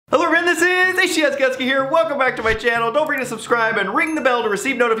this is DYES here. Welcome back to my channel. Don't forget to subscribe and ring the bell to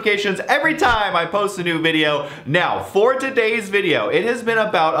receive notifications every time I post a new video. Now, for today's video, it has been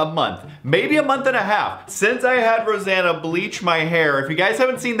about a month, maybe a month and a half, since I had Rosanna bleach my hair. If you guys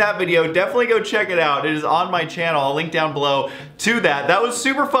haven't seen that video, definitely go check it out. It is on my channel. I'll link down below to that. That was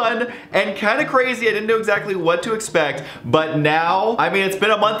super fun and kind of crazy. I didn't know exactly what to expect, but now, I mean, it's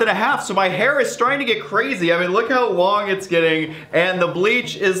been a month and a half, so my hair is starting to get crazy. I mean, look how long it's getting, and the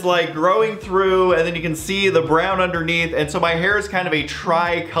bleach is like growing through, and then you can see the brown underneath, and so my hair is kind of a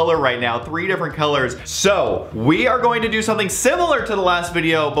tri-color right now, 3 different colors. So we are going to do something similar to the last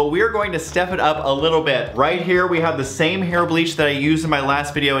video, but we are going to step it up a little bit. Right here we have the same hair bleach that I used in my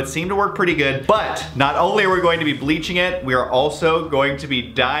last video. It seemed to work pretty good, but not only are we going to be bleaching it, we are also going to be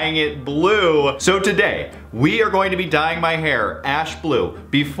dyeing it blue. So today we are going to be dyeing my hair ash blue.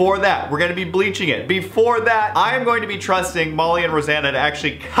 Before that, we're gonna be bleaching it. Before that, I am going to be trusting Molly and Rosanna to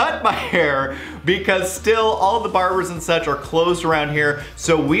actually cut my hair because still all the barbers and such are closed around here.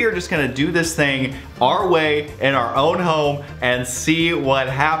 So we are just gonna do this thing our way in our own home and see what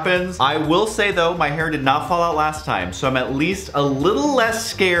happens. I will say though, my hair did not fall out last time, so I'm at least a little less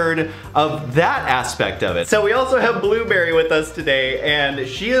scared of that aspect of it. So we also have Blueberry with us today, and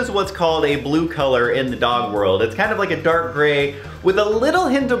she is what's called a blue color in the dog world. It's kind of like a dark gray with a little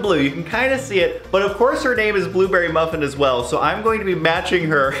hint of blue. You can kind of see it, but of course her name is Blueberry Muffin as well, so I'm going to be matching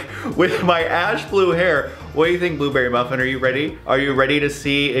her with my ash blue hair. What do you think, Blueberry Muffin? Are you ready? Are you ready to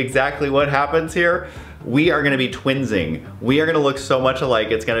see exactly what happens here? We are gonna be twinsing. We are gonna look so much alike,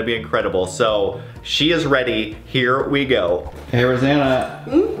 it's gonna be incredible. So she is ready, here we go. Hey Rosanna,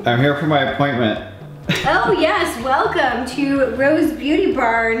 I'm here for my appointment. Oh yes, welcome to Rose Beauty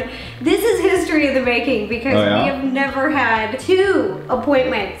Barn. This is history of the making because we have never had 2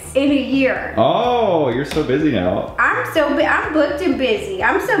 appointments in a year. Oh, you're so busy now. I'm booked and busy.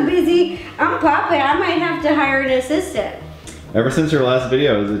 I'm so busy, I'm popping. I might have to hire an assistant. Ever since your last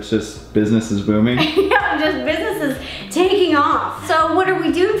videos, it's just business is booming. Yeah, just business is taking off. So what are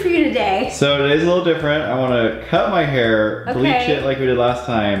we doing for you today? So today's a little different. I want to cut my hair, bleach it like we did last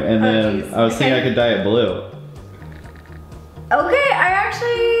time, and then I was thinking I could dye it blue. Okay,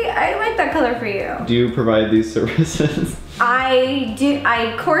 I like that color for you. Do you provide these services? I do,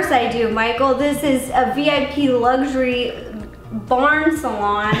 of course I do, Michael. This is a VIP luxury barn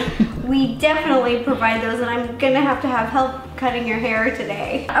salon. We definitely provide those, and I'm gonna have help cutting your hair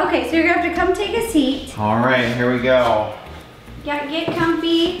today. Okay, so you're gonna have to come take a seat. All right, here we go. Yeah, get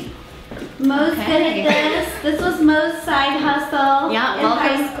comfy. Mo's good at this. This was Mo's side hustle in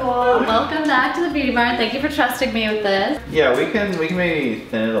high school. Welcome back to the Beauty Barn. Thank you for trusting me with this. Yeah, we can maybe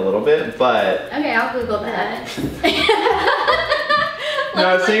thin it a little bit, but okay, I'll Google that. No,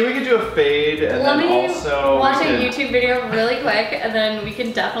 I was saying we could do a fade and then also watch a YouTube video really quick, and then we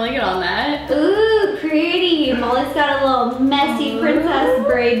can definitely get on that. Ooh, pretty. Molly's got a little messy princess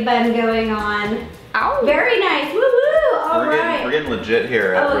braid bun going on. Ow. Very nice. Woohoo! All right. We're getting legit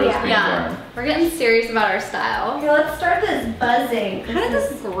here at Rose Beauty Barn. We're getting serious about our style. Okay, let's start this buzzing. How did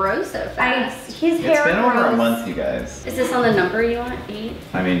this grow so fast? His hair It's been over grows. a month, you guys. Is this on the number you want? 8?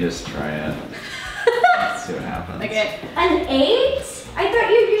 I mean, just try it. Let's see what happens. Okay. An 8? I thought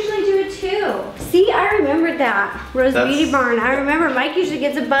you usually do a 2. See, I remembered that. Rose Beauty Barn. I remember Mike usually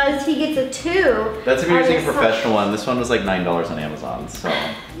gets a buzz, he gets a 2. That's if you're using a professional one. This one was like $9 on Amazon, so.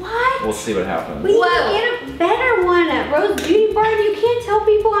 What? We'll see what happens. We need to get a better one at Rose Beauty Barn. You can't tell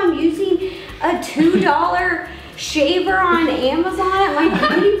people I'm using a $2 shaver on Amazon at my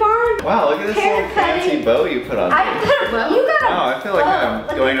beauty barn. Wow, look at this little fancy bow you put on me. Wow, I feel like I'm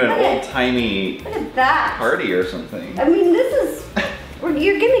going to an old-timey party or something. I mean, this is,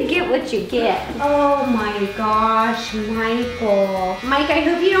 you're gonna get what you get. Oh my gosh, Michael. Mike, I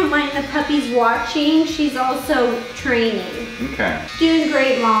hope you don't mind the puppies watching. She's also training. Okay. Doing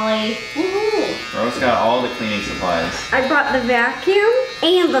great, Molly. Woohoo. Rose got all the cleaning supplies. I brought the vacuum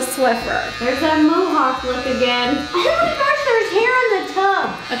and the Swiffer. There's that mohawk look again. Oh my gosh, there's hair in the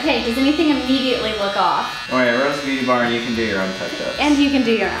tub. Okay, does anything immediately look off? Oh yeah, Rose Beauty Barn, you can do your own touch-ups. And you can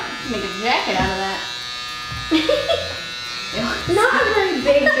do your own. Make a jacket out of that. Not a very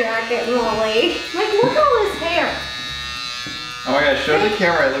big jacket, Molly. Like, look at all his hair. Oh my gosh, show the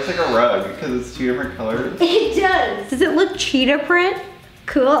camera. It looks like a rug because it's 2 different colors. It does. Does it look cheetah print?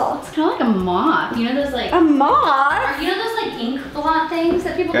 Cool. It's kind of like a moth. You know those like... A moth? You know those like ink blot things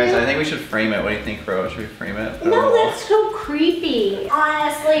that people do? Guys, I think we should frame it. What do you think, Rose? Should we frame it? No, that's so creepy.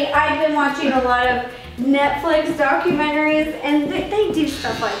 Honestly, I've been watching a lot of Netflix documentaries, and they do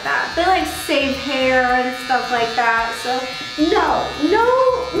stuff like that. They like save hair and stuff like that. So no, we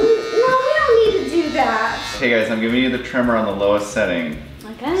don't need to do that. Okay guys, I'm giving you the trimmer on the lowest setting.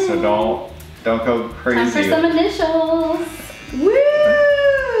 Good. So don't go crazy. Time for some initials. Woo!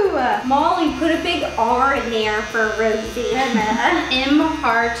 Molly, put a big R in there for Rosanna.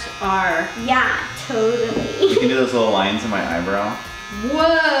 M-Heart-R. Yeah, totally. You can do those little lines in my eyebrow.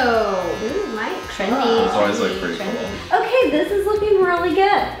 Whoa. Ooh, Mike. Trendy. Those always look pretty cool. Okay, this is looking really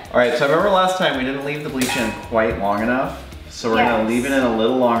good. All right, so I remember last time we didn't leave the bleach in quite long enough. So we're gonna leave it in a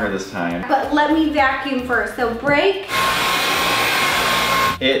little longer this time. But let me vacuum first. So break.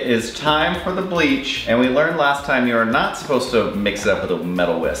 It is time for the bleach. And we learned last time you are not supposed to mix it up with a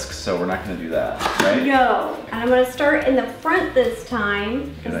metal whisk. So we're not gonna do that, right? No. And I'm gonna start in the front this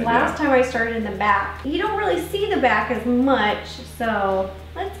time. Because last time I started in the back. You don't really see the back as much. So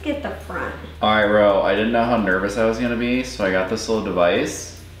let's get the front. All right, Ro, I didn't know how nervous I was gonna be. So I got this little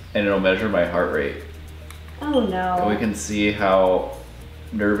device and it'll measure my heart rate. Oh no. And we can see how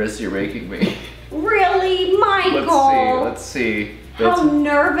nervous you're making me. Really, Michael? Let's see. How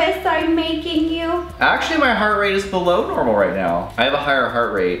nervous I'm making you? Actually, my heart rate is below normal right now. I have a higher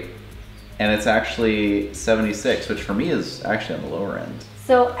heart rate, and it's actually 76, which for me is actually on the lower end.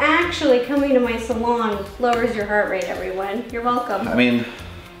 So actually, coming to my salon lowers your heart rate, everyone. You're welcome. I mean,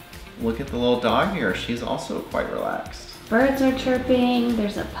 look at the little dog here. She's also quite relaxed. Birds are chirping.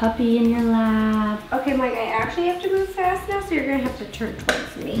 There's a puppy in your lap. Okay, Mike, I actually have to move fast now, so you're gonna have to turn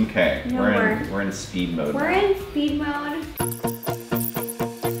towards me. Okay, No, we're in speed mode We're now. in speed mode.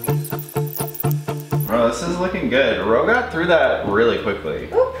 Bro, this is looking good. Ro got through that really quickly.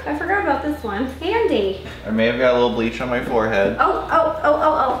 Oop, I forgot about this one. Handy. I may have got a little bleach on my forehead.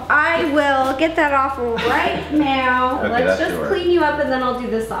 Oh. I will get that off right now. Okay, Let's that should just work. clean you up and then I'll do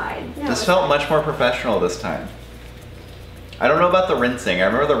the side. No, This felt much more professional this time. I don't know about the rinsing. I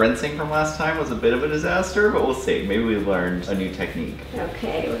remember the rinsing from last time was a bit of a disaster, but we'll see. Maybe we learned a new technique.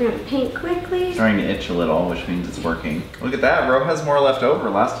 Okay, we're gonna paint quickly. It's starting to itch a little, which means it's working. Look at that, Ro has more left over.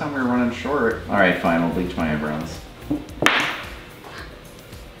 Last time we were running short. All right, fine, we'll bleach my eyebrows.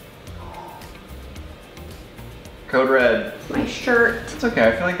 Code red. My shirt. It's okay,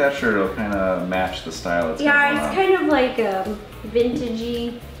 I feel like that shirt will kind of match the style it's Yeah, going it's on. kind of like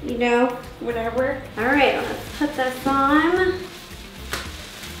vintagey, you know, whatever. All right, let's put this on.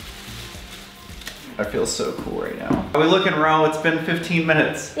 I feel so cool right now. Are we looking, Ro? It's been 15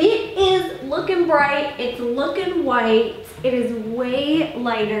 minutes. It is looking bright. It's looking white. It is way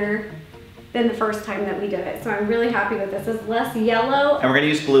lighter than the first time that we did it. So I'm really happy with this. It's less yellow. And we're gonna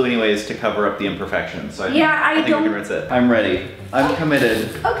use blue anyways to cover up the imperfections. So I think we can rinse it. I'm ready. I'm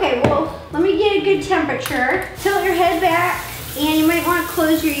committed. Okay, well, let me get a good temperature. Tilt your head back, and you might want to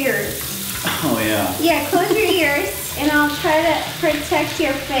close your ears. Oh yeah. Yeah, close your ears, and I'll try to protect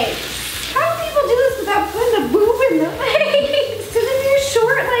your face. How do people do this without putting a boob in the face? Because if you're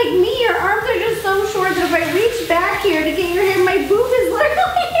short like me, your arms are just so short that if I reach back here to get your hair, my boob is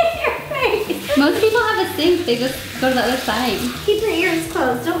literally in your face. Most people have a sink. They just go to the other side. Keep your ears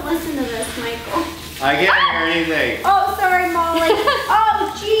closed. Don't listen to this, Michael. I can't hear anything. Oh, sorry, Molly.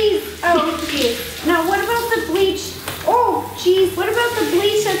 Oh, jeez. Oh, jeez. Now, what about the bleach? Oh, jeez. What about the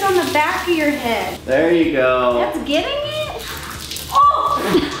bleach that's on the back of your head? There you go. That's getting it? Oh!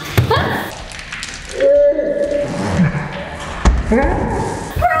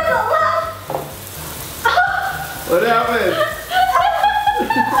 What happened?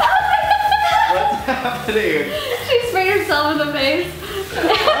 What's happening? She sprayed herself in the face.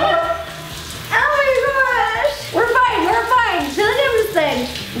 Oh my gosh! We're fine. Feel like I'm just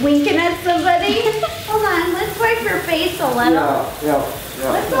like winking at somebody. Hold on, let's wipe your face a little. Yeah.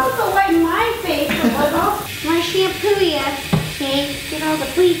 Let's also wipe my face a little. My shampoo yet. Okay, get all the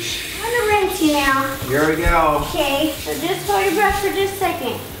bleach. I'm gonna rinse you now. Here we go. Okay, so just hold your breath for just a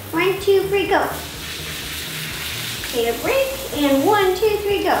second. 1, 2, 3, go. Okay, a break, and 1, 2,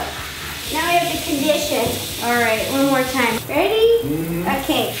 3, go. Now we have to condition. All right, one more time. Ready?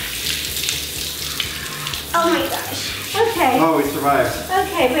 Okay. Oh my gosh. Okay. Oh, we survived.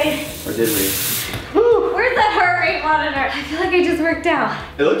 Okay, wait. Or did we? Whew, where's that heart rate monitor? I feel like I just worked out.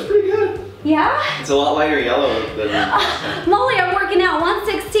 It looks pretty good. Yeah? It's a lot lighter yellow than Molly, I'm working out.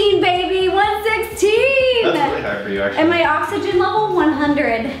 116, baby. 116. That's really high for you, actually. And my oxygen level,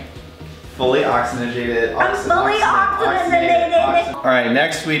 100. Fully oxygenated. I'm fully oxygenated. All right,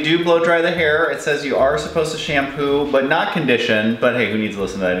 next we do blow dry the hair. It says you are supposed to shampoo, but not condition. But hey, who needs to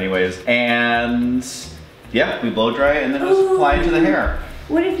listen to that anyways? And yeah, we blow dry and then just apply it to the hair.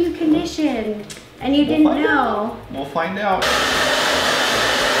 What if you conditioned and you didn't know? We'll find out.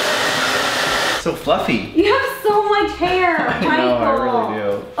 So fluffy. You have so much hair, Michael. I know, I really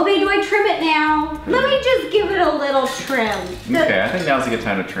do. Okay, do I trim it now? Let me just give it a little trim. Okay, I think now's a good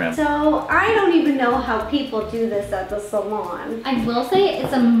time to trim. So I don't even know how people do this at the salon. I will say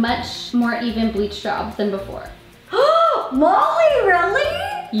it's a much more even bleach job than before. Molly, really?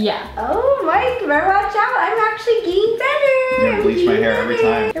 Yeah. Oh, Mike, better watch out. I'm actually getting better. You're gonna bleach my hair every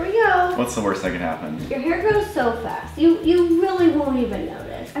time. Here we go. What's the worst that can happen? Your hair grows so fast. You really won't even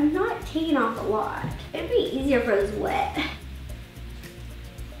notice. I'm not taking off a lot. It'd be easier if it was wet.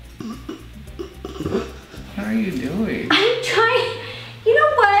 What are you doing? I'm trying. You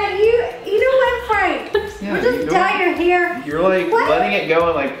know what? You know what, Frank? Yeah, We'll just dye your hair. You're like letting it go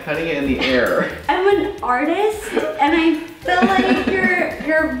and like cutting it in the air. I'm an artist, and I feel like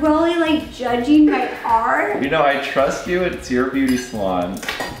you're really like judging my art. You know, I trust you. It's your beauty salon.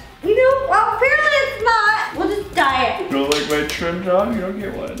 You know, well, apparently it's not. We'll just dye it. You don't like my trim job? You don't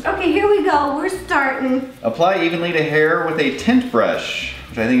get one. Okay, here we go. We're starting. Apply evenly to hair with a tint brush,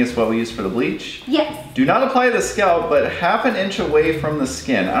 which I think is what we use for the bleach. Yes. Do not apply to the scalp, but half an inch away from the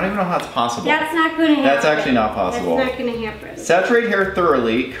skin. I don't even know how that's possible. That's not going to happen. That's actually not possible. That's not going to happen. Saturate hair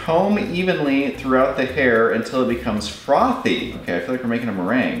thoroughly, comb evenly throughout the hair until it becomes frothy. Okay, I feel like we're making a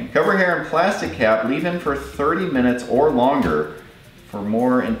meringue. Cover hair in plastic cap, leave in for 30 minutes or longer for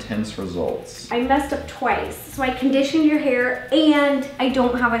more intense results. I messed up twice. So I conditioned your hair and I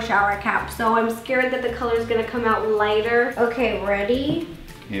don't have a shower cap. So I'm scared that the color is going to come out lighter. Okay, ready?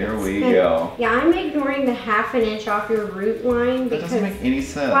 Here we go. Yeah, I'm ignoring the half an inch off your root line That because doesn't make any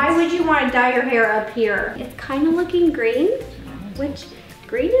sense. why would you want to dye your hair up here? It's kind of looking green, which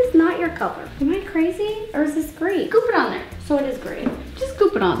green is not your color. Am I crazy or is this green? Scoop it on there. So it is green. Just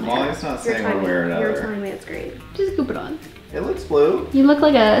scoop it on there. Molly's not saying one way or You're another. telling me it's green. Just scoop it on. It looks blue. You look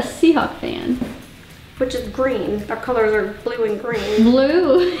like a Seahawk fan. Which is green. Our colors are blue and green.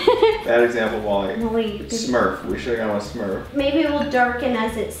 Blue. Bad example, Molly. Molly, Smurf. We should have gone with Smurf. maybe it will darken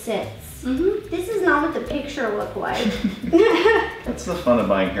as it sits. This is not what the picture looked like. That's the fun of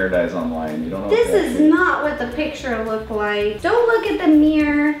buying hair dyes online. You don't know. This what is not what the picture looked like. Don't look at the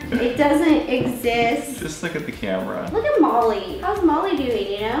mirror. It doesn't exist. Just look at the camera. Look at Molly. How's Molly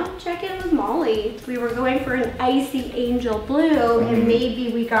doing, you know? Check in with Molly. We were going for an icy angel blue and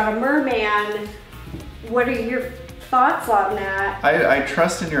maybe we got a merman. What are your thoughts on that? I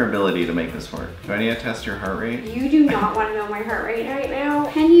trust in your ability to make this work. Do I need to test your heart rate? You do not want to know my heart rate right now.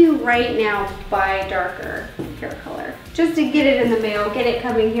 Can you right now buy darker hair color? Just to get it in the mail, get it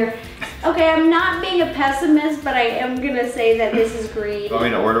coming here. Okay, I'm not being a pessimist, but I am gonna say that this is green. You want me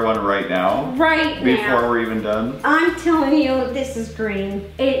to order one right now? Right Before now. we're even done? I'm telling you, this is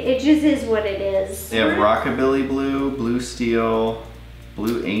green. It just is what it is. They have Rockabilly Blue, Blue Steel,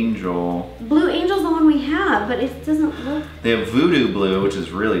 Blue Angel. Blue Angel's the one we have, but it doesn't look. They have Voodoo Blue, which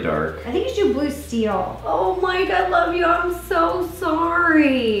is really dark. I think you should do Blue Steel. Oh Mike, I love you. I'm so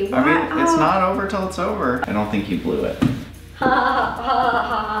sorry. I mean, it's not over till it's over. I don't think you blew it. Ha ha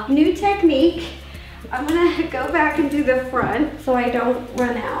ha ha. New technique. I'm gonna go back and do the front so I don't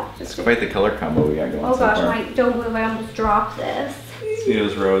run out. It's quite the color combo we got going Oh so gosh, far. Mike, don't move. I almost dropped this.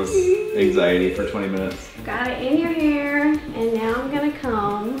 Speedo's Rose anxiety for 20 minutes. Got it in your hair, and now I'm gonna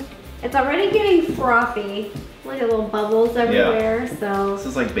comb. It's already getting frothy. Look at little bubbles everywhere, so. This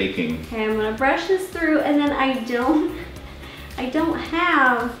is like baking. Okay, I'm gonna brush this through, and then I don't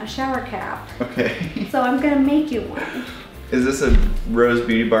have a shower cap, Okay. so I'm gonna make you one. Is this a Rose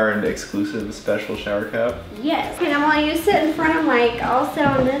Beauty Bar exclusive special shower cap? Yes. Okay, now while you sit in front of Mike, I'll sit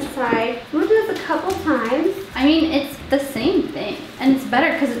on this side. We'll do this a couple times. I mean, it's the same thing. And it's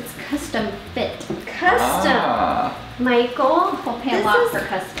better because it's custom fit. Custom. Ah. Michael, We'll pay a this lot is- for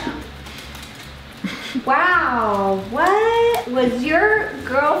custom. Wow, what? Was your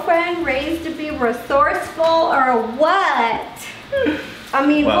girlfriend raised to be resourceful or what? I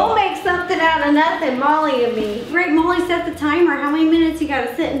mean, Well. we'll make something out of nothing, Molly and me. Right, Molly, set the timer. How many minutes you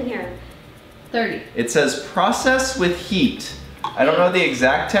gotta sit in here? 30. It says process with heat. I don't know the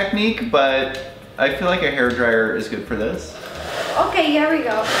exact technique, but I feel like a hairdryer is good for this. Okay, here we go.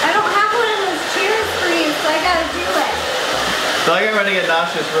 I don't have one of those chairs for you, so I gotta do it. I feel like I'm gonna get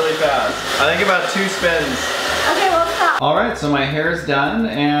nauseous really fast. I think about 2 spins. Okay, we'll stop. All right, so my hair's done,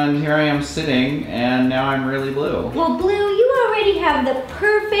 and here I am sitting, and now I'm really blue. Well, Blue, you already have the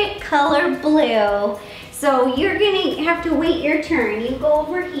perfect color blue. So you're gonna have to wait your turn. You go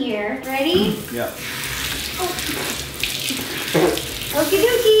over here. Ready? Yeah. Okie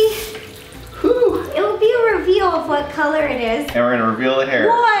dokie. Whew. It will be a reveal of what color it is. And we're gonna reveal the hair.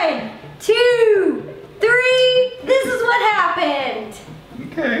 1, 2, 3. This is what happened.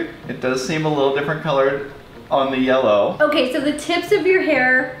 Okay. It does seem a little different colored on the yellow. Okay, so the tips of your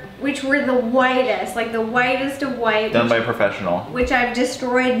hair, which were the whitest, like the whitest of white. Done by a professional. Which I've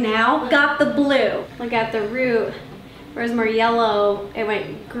destroyed now, got the blue. Look at the root. Whereas more yellow, it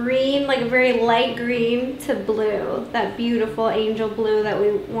went green, like a very light green to blue. That beautiful angel blue that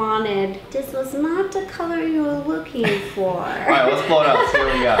we wanted. This was not the color you were looking for. All right, let's blow it out. See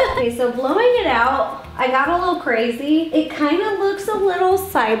what we got. Okay, so blowing it out, I got a little crazy. It kind of looks a little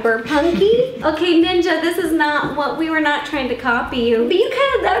cyberpunky. Okay, Ninja, this is not what we were not trying to copy you.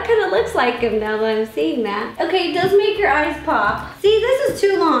 But that kind of looks like him now that I'm seeing that. Okay, it does make your eyes pop. See, this is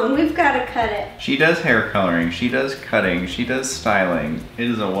too long. We've got to cut it. She does hair coloring. She does cutting. She does styling. It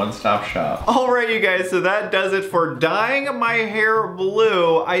is a one-stop shop. All right, you guys, so that does it for dyeing my hair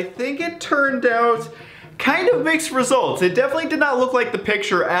blue. I think it turned out kind of mixed results. It definitely did not look like the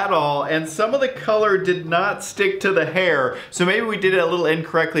picture at all, and some of the color did not stick to the hair, so maybe we did it a little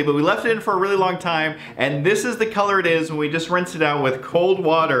incorrectly, but we left it in for a really long time, and this is the color it is when we just rinsed it out with cold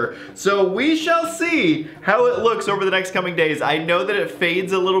water. So we shall see how it looks over the next coming days. I know that it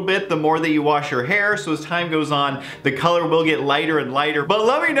fades a little bit the more that you wash your hair, so as time goes on, the color will get lighter and lighter. But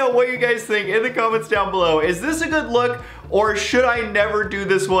let me know what you guys think in the comments down below. Is this a good look, or should I never do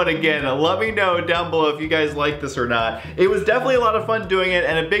this one again? Let me know down below if you guys like this or not. It was definitely a lot of fun doing it,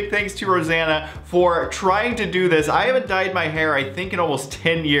 and a big thanks to Rosanna for trying to do this. I haven't dyed my hair, I think, in almost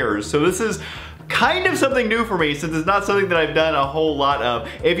 10 years, so this is kind of something new for me since it's not something that I've done a whole lot of.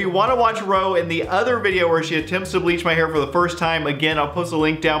 If you want to watch Ro in the other video where she attempts to bleach my hair for the first time, again, I'll post a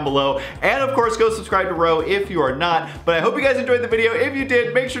link down below. And of course, go subscribe to Ro if you are not. But I hope you guys enjoyed the video. If you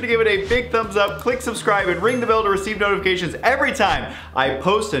did, make sure to give it a big thumbs up, click subscribe, and ring the bell to receive notifications every time I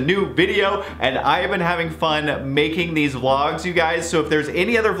post a new video. And I have been having fun making these vlogs, you guys. So if there's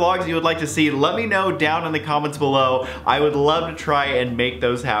any other vlogs you would like to see, let me know down in the comments below. I would love to try and make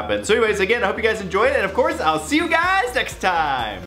those happen. So anyways, again, I hope you guys enjoyed it, and of course, I'll see you guys next time.